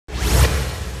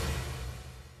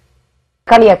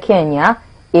serikali ya Kenya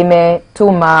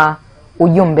imetuma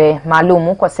ujumbe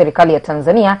maalumu kwa serikali ya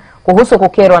Tanzania kuhusu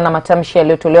kukerwa na matamshi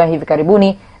yaliyotolewa hivi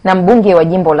karibuni na mbunge wa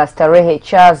jimbo la Starehe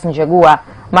Charles Jaguar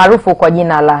maarufu kwa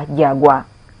jina la Jaguar.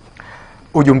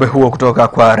 Ujumbe huo kutoka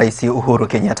kwa Rais Uhuru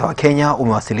Kenyatta wa Kenya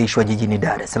umewasilishwa jijini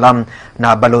Dar es Salaam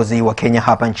na balozi wa Kenya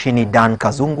hapa nchini Dan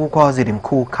Kazungu kwa Waziri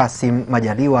Mkuu Kassim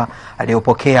Majaliwa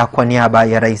aliyopokea kwa niaba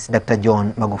ya Rais Dr.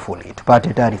 John Magufuli.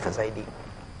 Tupate taarifa zaidi.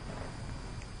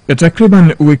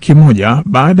 Takriban wiki moja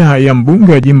baada ya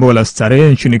mbunge wa jimbo la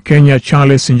Starehe nchini Kenya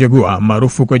Charles Jaguar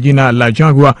maarufu kwa jina la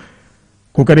Jaguar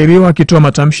kukadiriwa akitoa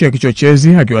matamshi ya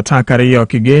kichochezi akiwataka raia wa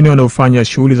kigeni wanaofanya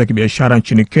shughuli za kibiashara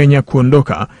nchini Kenya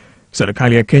kuondoka,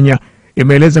 serikali ya Kenya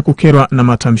imeeleza kukerwa na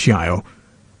matamshi hayo.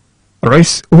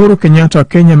 Rais Uhuru Kenyatta wa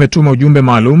Kenya ametuma ujumbe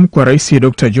maalum kwa Rais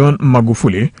Dr. John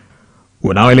Magufuli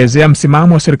unaoelezea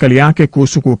msimamo wa serikali yake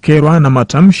kuhusu kukerwa na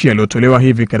matamshi yaliyotolewa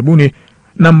hivi karibuni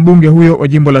na mbunge huyo wa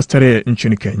jimbo la Starehe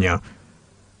nchini Kenya.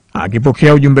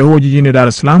 Akipokea ujumbe huo jijini Dar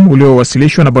es Salaam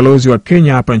uliowasilishwa na balozi wa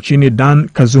Kenya hapa nchini Dan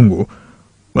Kazungu,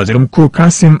 Waziri Mkuu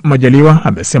Kassim Majaliwa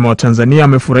amesema Watanzania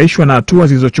wamefurahishwa na hatua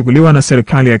zilizochukuliwa na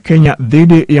serikali ya Kenya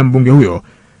dhidi ya mbunge huyo,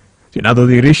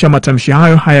 zinazodhihirisha matamshi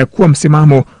hayo hayakuwa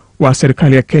msimamo wa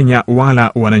serikali ya Kenya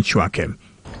wala wananchi wake,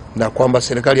 na kwamba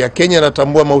serikali ya Kenya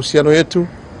inatambua mahusiano yetu,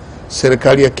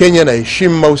 serikali ya Kenya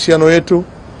inaheshimu mahusiano yetu,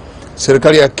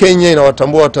 serikali ya Kenya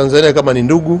inawatambua Watanzania kama ni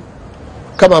ndugu,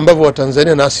 kama ambavyo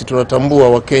Watanzania nasi tunatambua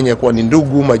Wakenya kuwa ni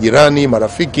ndugu, majirani,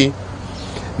 marafiki,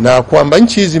 na kwamba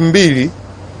nchi hizi mbili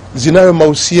zinayo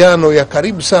mahusiano ya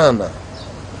karibu sana.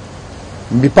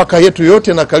 Mipaka yetu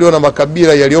yote inakaliwa na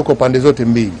makabila yaliyoko pande zote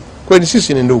mbili. Kwa hiyo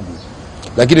sisi ni ndugu,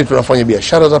 lakini tunafanya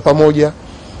biashara za pamoja,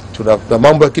 tuna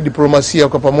mambo ya kidiplomasia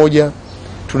kwa pamoja,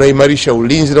 tunaimarisha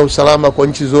ulinzi na usalama kwa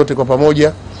nchi zote kwa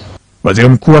pamoja. Waziri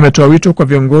Mkuu ametoa wito kwa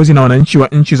viongozi na wananchi wa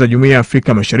nchi za Jumuiya ya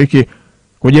Afrika Mashariki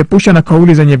kujiepusha na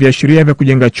kauli zenye viashiria vya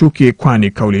kujenga chuki,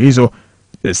 kwani kauli hizo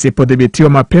zisipodhibitiwa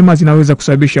mapema zinaweza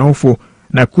kusababisha hofu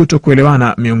na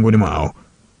kutokuelewana miongoni mwao.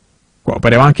 Kwa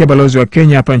upande wake, balozi wa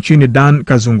Kenya hapa nchini Dan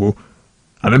Kazungu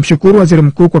amemshukuru Waziri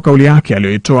Mkuu kwa kauli yake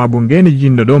aliyoitoa bungeni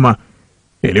jijini Dodoma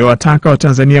iliyowataka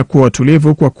Watanzania kuwa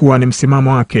watulivu kwa kuwa ni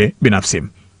msimamo wake binafsi.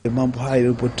 Mambo haya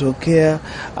yalipotokea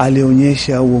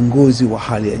alionyesha uongozi wa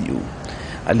hali ya juu.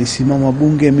 Alisimama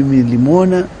bunge, mimi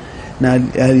nilimwona, na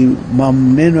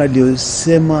maneno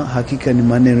aliyosema hakika ni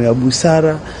maneno ya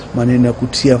busara, maneno ya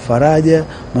kutia faraja,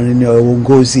 maneno ya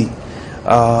uongozi.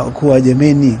 Kuwa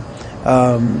jameni,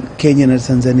 Kenya na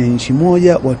Tanzania nchi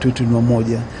moja, watu wetu ni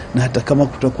wamoja, na hata kama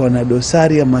kutakuwa na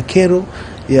dosari ya makero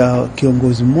ya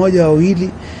kiongozi mmoja au wawili,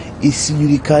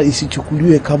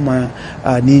 isichukuliwe kama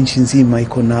ni nchi nzima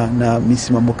iko na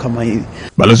misimamo kama hili.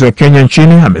 Balozi wa Kenya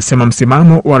nchini amesema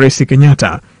msimamo wa Rais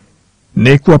Kenyatta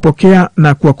ni kuwapokea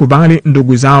na kuwakubali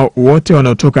ndugu zao wote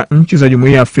wanaotoka nchi za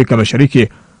Jumuiya ya Afrika Mashariki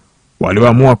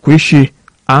walioamua kuishi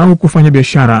au kufanya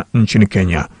biashara nchini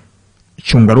Kenya.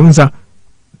 Chungarunza,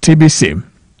 TBC.